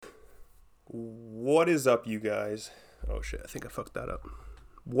What is up, you guys? Oh shit, I think I fucked that up.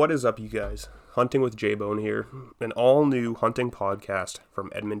 What is up, you guys? Hunting with J-Bone here, an all-new hunting podcast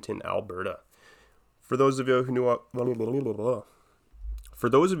from Edmonton, Alberta. For those of you who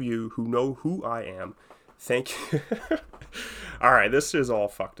know who I am, thank you. All right, this is all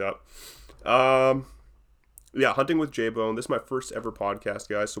fucked up. Hunting with J-Bone. This is my first ever podcast,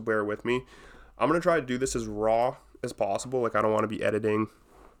 guys, so bear with me. I'm gonna try to do this as raw as possible. Like, I don't want to be editing,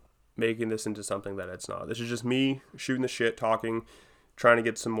 making this into something that it's not. This is just me shooting the shit, talking, trying to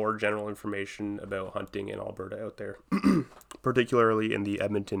get some more general information about hunting in Alberta out there, particularly in the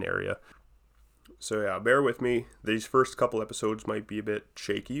Edmonton area. So yeah, bear with me. These first couple episodes might be a bit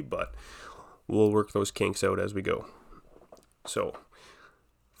shaky, but we'll work those kinks out as we go. So,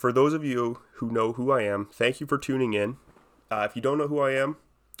 for those of you who know who I am, thank you for tuning in. If you don't know who I am,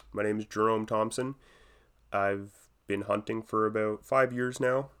 my name is Jerome Thompson. I've been hunting for about 5 years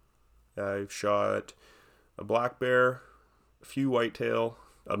now. I've shot a black bear, a few whitetail,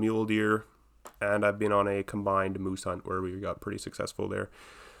 a mule deer, and I've been on a combined moose hunt where we got pretty successful there.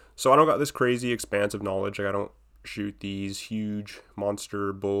 So I don't got this crazy expansive knowledge. Like, I don't shoot these huge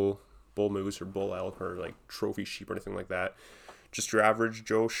monster bull moose or bull elk or like trophy sheep or anything like that. Just your average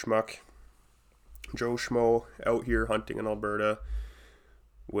Joe Schmo out here hunting in Alberta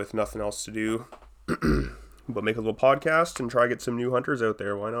with nothing else to do but make a little podcast and try to get some new hunters out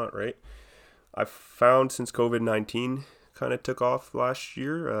there. Why not, right? I've found since COVID-19 kind of took off last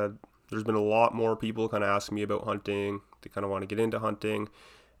year, there's been a lot more people kind of asking me about hunting. They kind of want to get into hunting,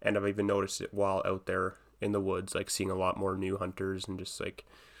 and I've even noticed it while out there in the woods, like seeing a lot more new hunters and just like,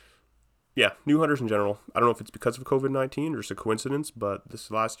 yeah, new hunters in general. I don't know if it's because of COVID-19 or just a coincidence, but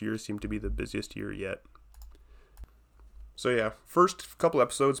this last year seemed to be the busiest year yet. So yeah, first couple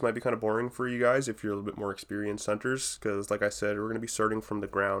episodes might be kind of boring for you guys if you're a little bit more experienced hunters, because like I said, we're going to be starting from the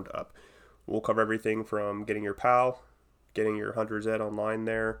ground up. We'll cover everything from getting your PAL, getting your hunter's ed online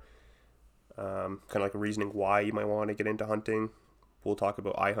there, kind of like reasoning why you might want to get into hunting. We'll talk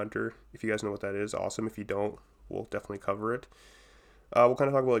about iHunter. If you guys know what that is, awesome. If you don't, we'll definitely cover it. We'll kind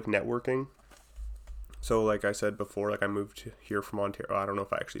of talk about like networking. So like I said before, like I moved here from Ontario. I don't know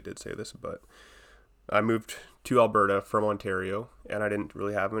if I actually did say this, but I moved to Alberta from Ontario, and I didn't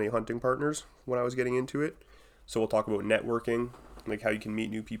really have many hunting partners when I was getting into it. So we'll talk about networking, like how you can meet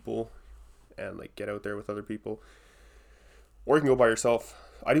new people and like get out there with other people. Or you can go by yourself.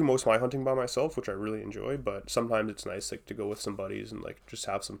 I do most of my hunting by myself, which I really enjoy, but sometimes it's nice like to go with some buddies and like just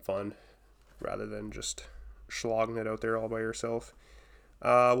have some fun rather than just slogging it out there all by yourself.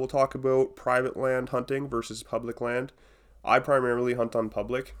 We'll talk about private land hunting versus public land. I primarily hunt on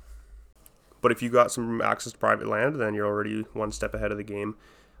public, but if you got some access to private land, then you're already one step ahead of the game.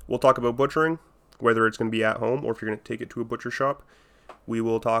 We'll talk about butchering, whether it's going to be at home or if you're going to take it to a butcher shop. We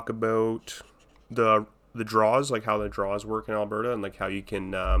will talk about the draws, like how the draws work in Alberta and like how you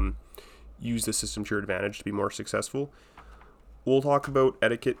can use the system to your advantage to be more successful. We'll talk about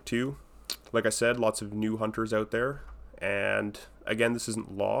etiquette too. Like I said, lots of new hunters out there. And again, this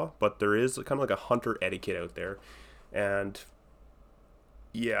isn't law, but there is kind of like a hunter etiquette out there. And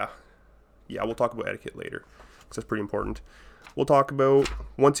yeah, we'll talk about etiquette later because that's pretty important. We'll talk about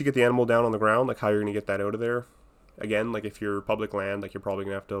once you get the animal down on the ground, like how you're going to get that out of there. Again, like if you're public land, like you're probably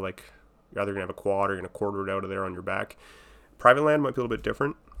going to have to like, you're either going to have a quad or you're going to quarter it out of there on your back. Private land might be a little bit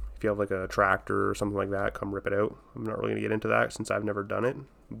different. If you have like a tractor or something like that, come rip it out. I'm not really going to get into that since I've never done it,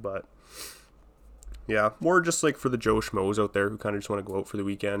 but yeah, more just like for the Joe Schmoes out there who kind of just want to go out for the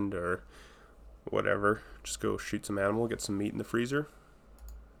weekend or whatever. Just go shoot some animal, get some meat in the freezer.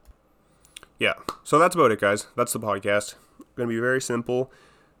 Yeah, so that's about it, guys. That's the podcast. Going to be very simple.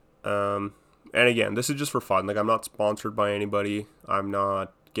 And again, this is just for fun. Like, I'm not sponsored by anybody. I'm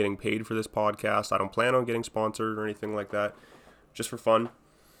not getting paid for this podcast. I don't plan on getting sponsored or anything like that. Just for fun.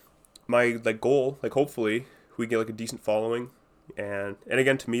 My like goal, like hopefully we get like a decent following. And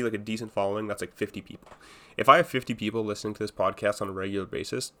again, to me, like a decent following, that's like 50 people. If I have 50 people listening to this podcast on a regular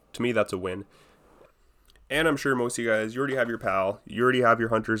basis, to me, that's a win. And I'm sure most of you guys, you already have your PAL. You already have your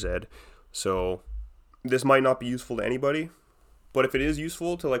hunter's ed. So this might not be useful to anybody. But if it is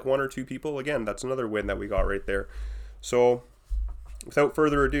useful to like one or two people, again, that's another win that we got right there. So without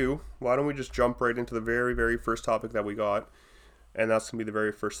further ado, why don't we just jump right into the very, very first topic that we got. And that's going to be the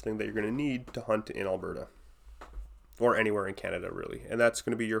very first thing that you're going to need to hunt in Alberta. Or anywhere in Canada, really. And that's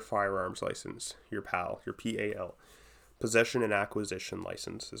going to be your firearms license, your PAL, your PAL. Possession and Acquisition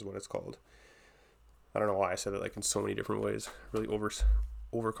License is what it's called. I don't know why I said it like in so many different ways. Really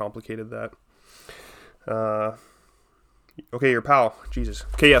overcomplicated that. Okay, your PAL. Jesus.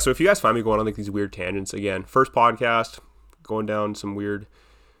 Okay, yeah, so if you guys find me going on like these weird tangents, again, first podcast, going down some weird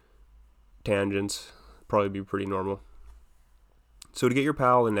tangents, probably be pretty normal. So to get your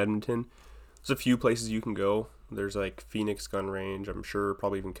PAL in Edmonton, there's a few places you can go. There's like Phoenix Gun Range. I'm sure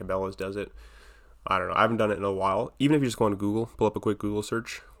probably even Cabela's does it. I don't know. I haven't done it in a while. Even if you just go on Google, pull up a quick Google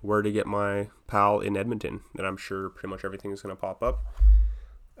search, where to get my PAL in Edmonton, and I'm sure pretty much everything is going to pop up.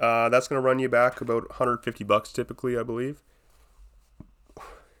 That's going to run you back about $150 typically, I believe.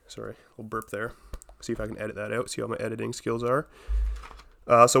 Sorry, a little burp there. See if I can edit that out. See how my editing skills are.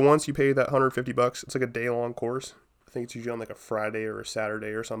 So once you pay that $150, it's like a day-long course. I think it's usually on like a Friday or a Saturday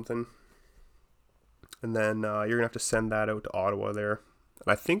or something. And then you're going to have to send that out to Ottawa there.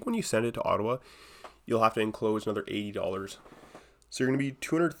 And I think when you send it to Ottawa, you'll have to enclose another $80. So you're going to be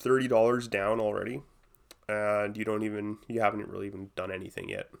 $230 down already. And you haven't really even done anything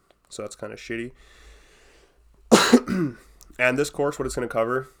yet. So that's kind of shitty. And this course, what it's going to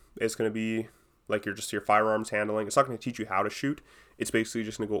cover, is going to be like your firearms handling. It's not going to teach you how to shoot. It's basically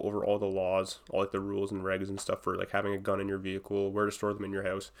just going to go over all the laws, all like the rules and regs and stuff for like having a gun in your vehicle, where to store them in your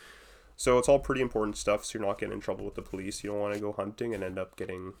house. So it's all pretty important stuff, so you're not getting in trouble with the police. You don't want to go hunting and end up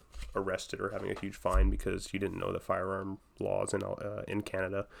getting arrested or having a huge fine because you didn't know the firearm laws in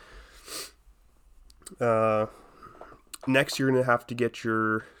Canada. Next, you're going to have to get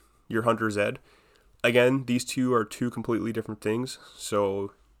your Hunter's Ed. Again, these two are two completely different things.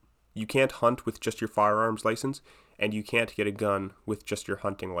 So you can't hunt with just your firearms license, and you can't get a gun with just your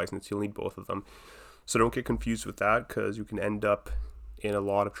hunting license. You'll need both of them. So don't get confused with that, because you can end up in a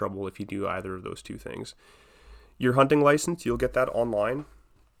lot of trouble if you do either of those two things. Your hunting license, you'll get that online.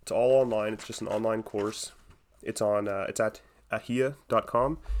 It's all online. It's just an online course. It's at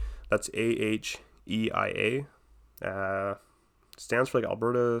ahia.com. That's AHEIA. Stands for like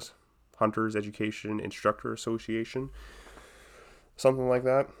Alberta's Hunters Education Instructor Association. Something like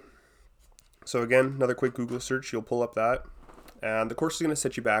that. So again, another quick Google search, you'll pull up that. And the course is going to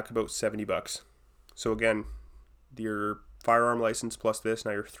set you back about $70. So again, your firearm license plus this,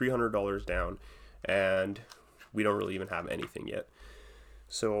 now you're $300 down, and we don't really even have anything yet.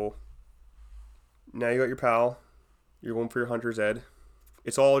 So now you got your PAL, you're going for your Hunter's Ed.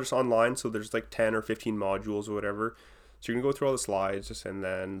 It's all just online, so there's like 10 or 15 modules or whatever. So you're going to go through all the slides, and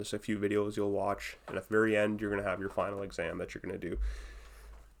then there's a few videos you'll watch, and at the very end, you're going to have your final exam that you're going to do.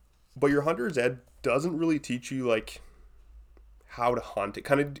 But your Hunter's Ed doesn't really teach you like how to hunt.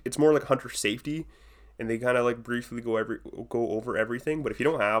 It's more like hunter safety, and they kind of like briefly go over everything. But if you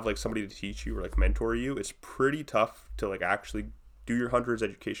don't have like somebody to teach you or like mentor you, it's pretty tough to like actually do your hunter's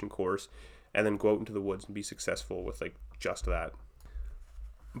education course and then go out into the woods and be successful with like just that.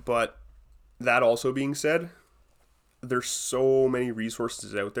 But that also being said, there's so many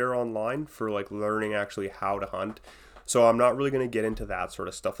resources out there online for like learning actually how to hunt. So I'm not really going to get into that sort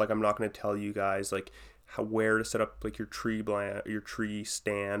of stuff. Like I'm not going to tell you guys like where to set up like your tree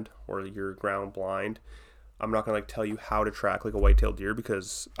stand or your ground blind. I'm not going to like tell you how to track like a white-tailed deer,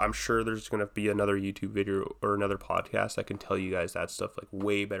 because I'm sure there's going to be another YouTube video or another podcast that can tell you guys that stuff like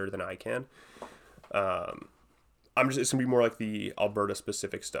way better than I can. It's going to be more like the Alberta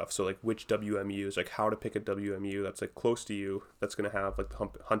specific stuff. So like which WMUs, like how to pick a WMU that's like close to you, that's going to have like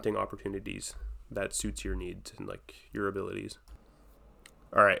hunting opportunities that suits your needs and like your abilities.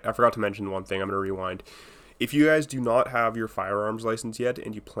 All right, I forgot to mention one thing. I'm going to rewind. If you guys do not have your firearms license yet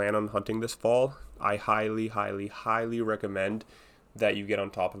and you plan on hunting this fall, I highly, highly, highly recommend that you get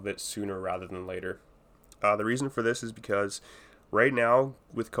on top of it sooner rather than later. The reason for this is because right now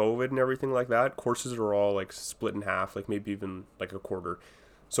with COVID and everything like that, courses are all like split in half, like maybe even like a quarter.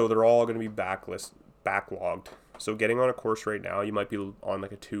 So they're all going to be backlogged. So getting on a course right now, you might be on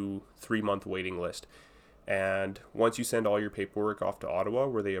like a 2-3 month waiting list. And once you send all your paperwork off to Ottawa,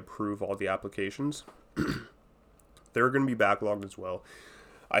 where they approve all the applications, they're going to be backlogged as well.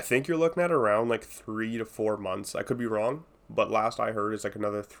 I think you're looking at around like 3 to 4 months. I could be wrong, but last I heard is like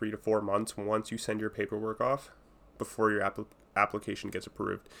another 3 to 4 months once you send your paperwork off before your application gets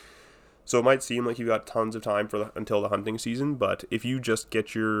approved. So it might seem like you've got tons of time until the hunting season, but if you just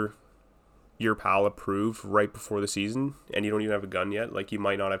get your PAL approved right before the season and you don't even have a gun yet, like you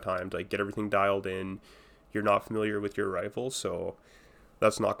might not have time to like get everything dialed in. You're not familiar with your rifle, so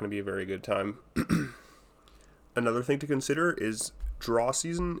that's not going to be a very good time. Another thing to consider is draw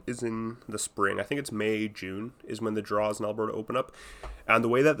season is in the spring. I think it's May, June is when the draws in Alberta open up. And the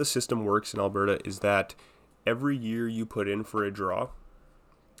way that the system works in Alberta is that every year you put in for a draw.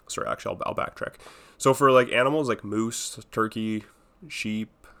 Sorry, actually, I'll backtrack. So for like animals like moose, turkey, sheep,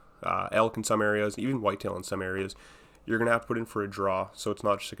 elk in some areas, even whitetail in some areas, you're going to have to put in for a draw. So it's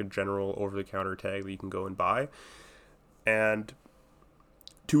not just like a general over-the-counter tag that you can go and buy. And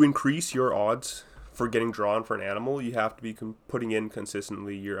to increase your odds for getting drawn for an animal, you have to be putting in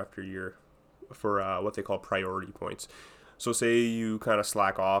consistently year after year. what they call priority points. So say you kind of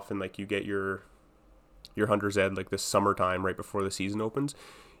slack off and like you get your hunter's ed like this summertime right before the season opens,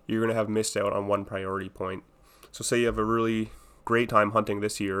 you're gonna have missed out on one priority point. So say you have a really great time hunting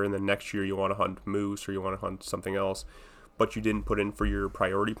this year, and then next year you want to hunt moose or you want to hunt something else, but you didn't put in for your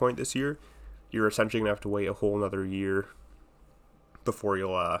priority point this year, you're essentially gonna have to wait a whole another year before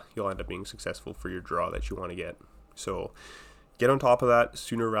you'll end up being successful for your draw that you want to get. So get on top of that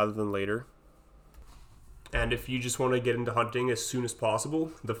sooner rather than later. And if you just want to get into hunting as soon as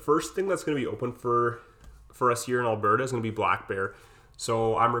possible, the first thing that's going to be open for us here in Alberta is going to be black bear.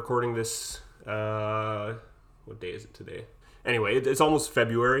 So I'm recording this, what day is it today? Anyway, it's almost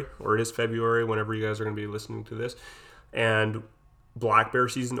February, or it is February whenever you guys are going to be listening to this. And black bear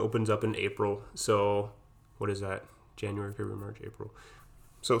season opens up in April. So what is that? January, February, March, April.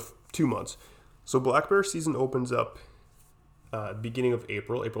 So 2 months. So black bear season opens up beginning of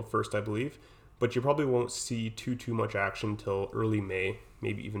April 1st, I believe. But you probably won't see too much action till early May,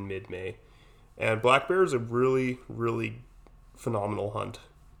 maybe even mid-May. And black bear is a really, really phenomenal hunt.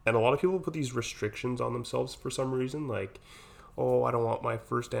 And a lot of people put these restrictions on themselves for some reason, like, oh, I don't want my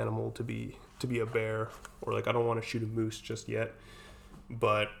first animal to be a bear, or like I don't want to shoot a moose just yet.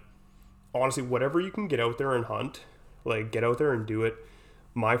 But honestly, whatever you can get out there and hunt, like get out there and do it.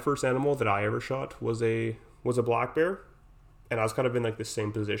 My first animal that I ever shot was a black bear. And I was kind of in like the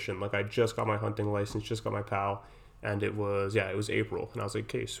same position. Like I just got my hunting license, just got my PAL, and it was April. And I was like,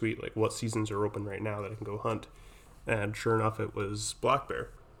 okay, sweet. Like what seasons are open right now that I can go hunt? And sure enough, it was black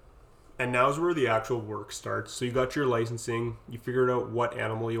bear. And now's where the actual work starts. So you got your licensing, you figured out what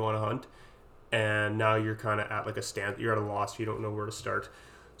animal you want to hunt, and now you're kind of at like a stand. You're at a loss. You don't know where to start.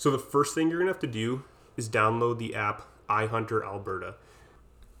 So the first thing you're gonna have to do is download the app iHunter Alberta.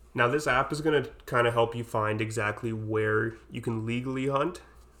 Now this app is going to kind of help you find exactly where you can legally hunt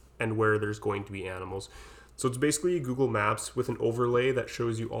and where there's going to be animals. So it's basically Google Maps with an overlay that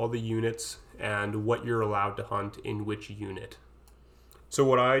shows you all the units and what you're allowed to hunt in which unit. So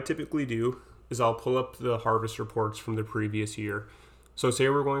what I typically do is I'll pull up the harvest reports from the previous year. So say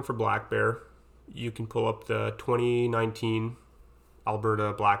we're going for black bear, you can pull up the 2019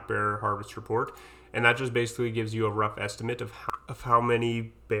 Alberta black bear harvest report. And that just basically gives you a rough estimate of how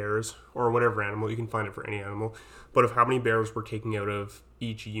many bears, or whatever animal, you can find it for any animal, but of how many bears we're taking out of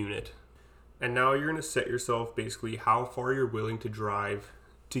each unit. And now you're going to set yourself basically how far you're willing to drive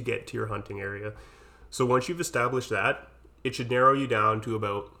to get to your hunting area. So once you've established that, it should narrow you down to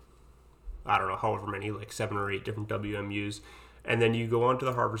about, I don't know, however many, like 7 or 8 different WMUs. And then you go onto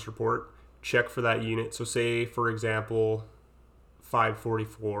the harvest report, check for that unit. So say, for example,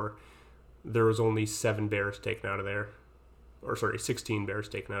 544, there was only 7 bears taken out of there, 16 bears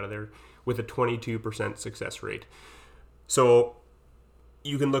taken out of there with a 22% success rate. So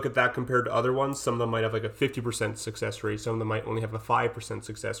you can look at that compared to other ones. Some of them might have like a 50% success rate. Some of them might only have a 5%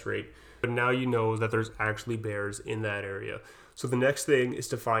 success rate. But now you know that there's actually bears in that area. So the next thing is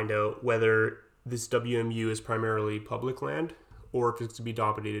to find out whether this WMU is primarily public land or if it's to be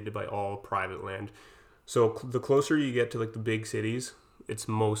dominated by all private land. So the closer you get to like the big cities, it's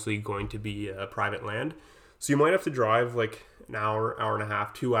mostly going to be private land. So you might have to drive like an hour and a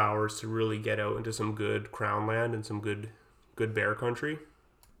half, 2 hours to really get out into some good crown land and some good bear country.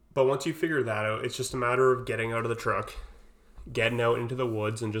 But once you figure that out, it's just a matter of getting out of the truck, getting out into the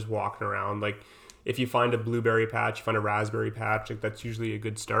woods and just walking around. Like if you find a blueberry patch, you find a raspberry patch, like that's usually a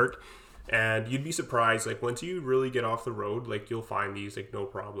good start. And you'd be surprised, like once you really get off the road, like you'll find these like no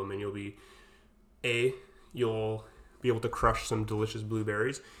problem, and you'll be able to crush some delicious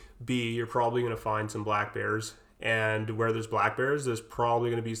blueberries. B, you're probably going to find some black bears, and where there's black bears, there's probably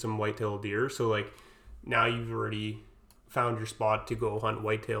going to be some white-tailed deer. So like now you've already found your spot to go hunt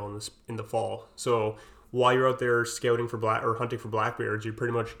whitetail in the fall. So while you're out there scouting for hunting for black bears, you're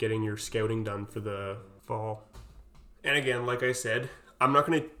pretty much getting your scouting done for the fall. And again, like I said, I'm not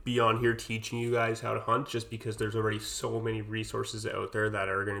going to be on here teaching you guys how to hunt just because there's already so many resources out there that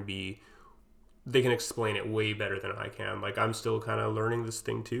are going to be, they can explain it way better than I can. Like I'm still kind of learning this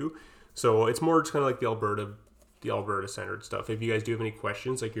thing too. So it's more just kind of like the Alberta centered stuff. If you guys do have any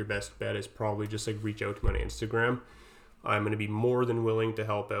questions, like your best bet is probably just like reach out to me on Instagram. I'm going to be more than willing to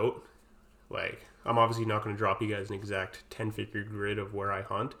help out. Like I'm obviously not going to drop you guys an exact 10-figure grid of where I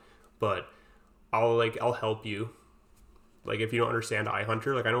hunt, but I'll help you. Like if you don't understand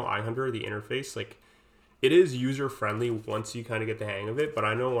iHunter, like I know iHunter, the interface, like it is user friendly once you kind of get the hang of it. But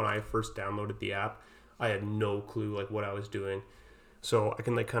I know when I first downloaded the app, I had no clue like what I was doing. So I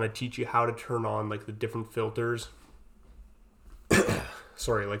can like kind of teach you how to turn on like the different filters.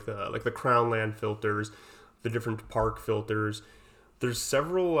 Sorry, like the crown land filters, the different park filters. There's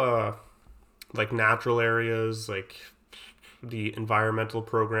several like natural areas, like the environmental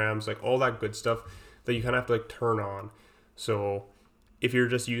programs, like all that good stuff that you kind of have to like turn on. So if you're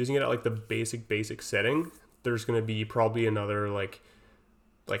just using it at like the basic setting, there's going to be probably another like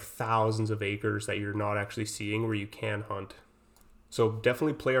thousands of acres that you're not actually seeing where you can hunt. So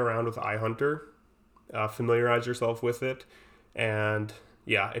definitely play around with iHunter, familiarize yourself with it, and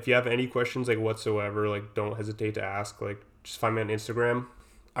yeah, if you have any questions like whatsoever, like don't hesitate to ask. Like just find me on Instagram.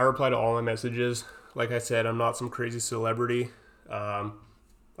 I reply to all my messages. Like I said, I'm not some crazy celebrity. I'm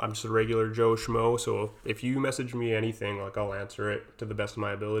just a regular Joe Schmo. So if you message me anything, like I'll answer it to the best of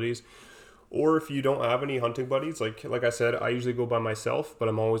my abilities. Or if you don't have any hunting buddies, like I said, I usually go by myself, but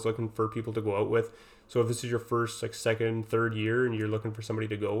I'm always looking for people to go out with. So if this is your first, like second, third year and you're looking for somebody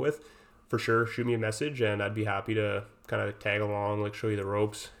to go with, for sure, shoot me a message and I'd be happy to kind of tag along, like show you the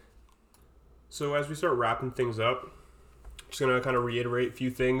ropes. So as we start wrapping things up, just going to kind of reiterate a few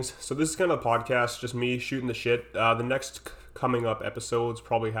things. So this is kind of a podcast, just me shooting the shit. The next coming up episodes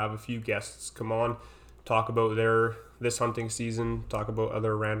probably have a few guests come on, talk about this hunting season, talk about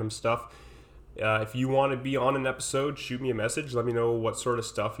other random stuff. If you want to be on an episode, shoot me a message. Let me know what sort of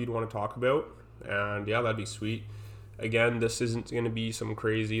stuff you'd want to talk about. And yeah, that'd be sweet. Again, this isn't going to be some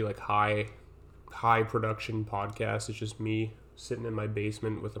crazy like high production podcast. It's just me sitting in my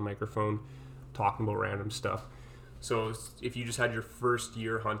basement with a microphone talking about random stuff. So if you just had your first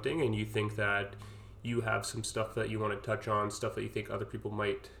year hunting and you think that you have some stuff that you want to touch on, stuff that you think other people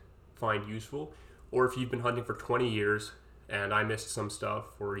might find useful, or if you've been hunting for 20 years and I missed some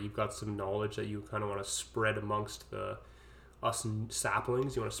stuff, or you've got some knowledge that you kind of want to spread amongst us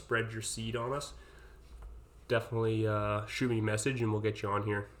saplings, you want to spread your seed on us, definitely shoot me a message and we'll get you on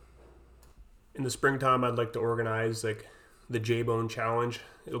here. In the springtime, I'd like to organize like the J-Bone Challenge.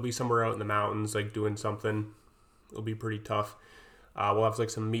 It'll be somewhere out in the mountains, like doing something. It'll be pretty tough. We'll have like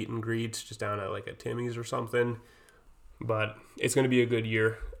some meet and greets just down at like a Timmy's or something. But it's going to be a good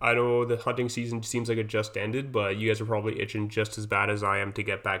year. I know the hunting season seems like it just ended, but you guys are probably itching just as bad as I am to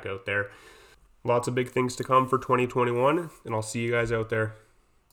get back out there. Lots of big things to come for 2021, and I'll see you guys out there.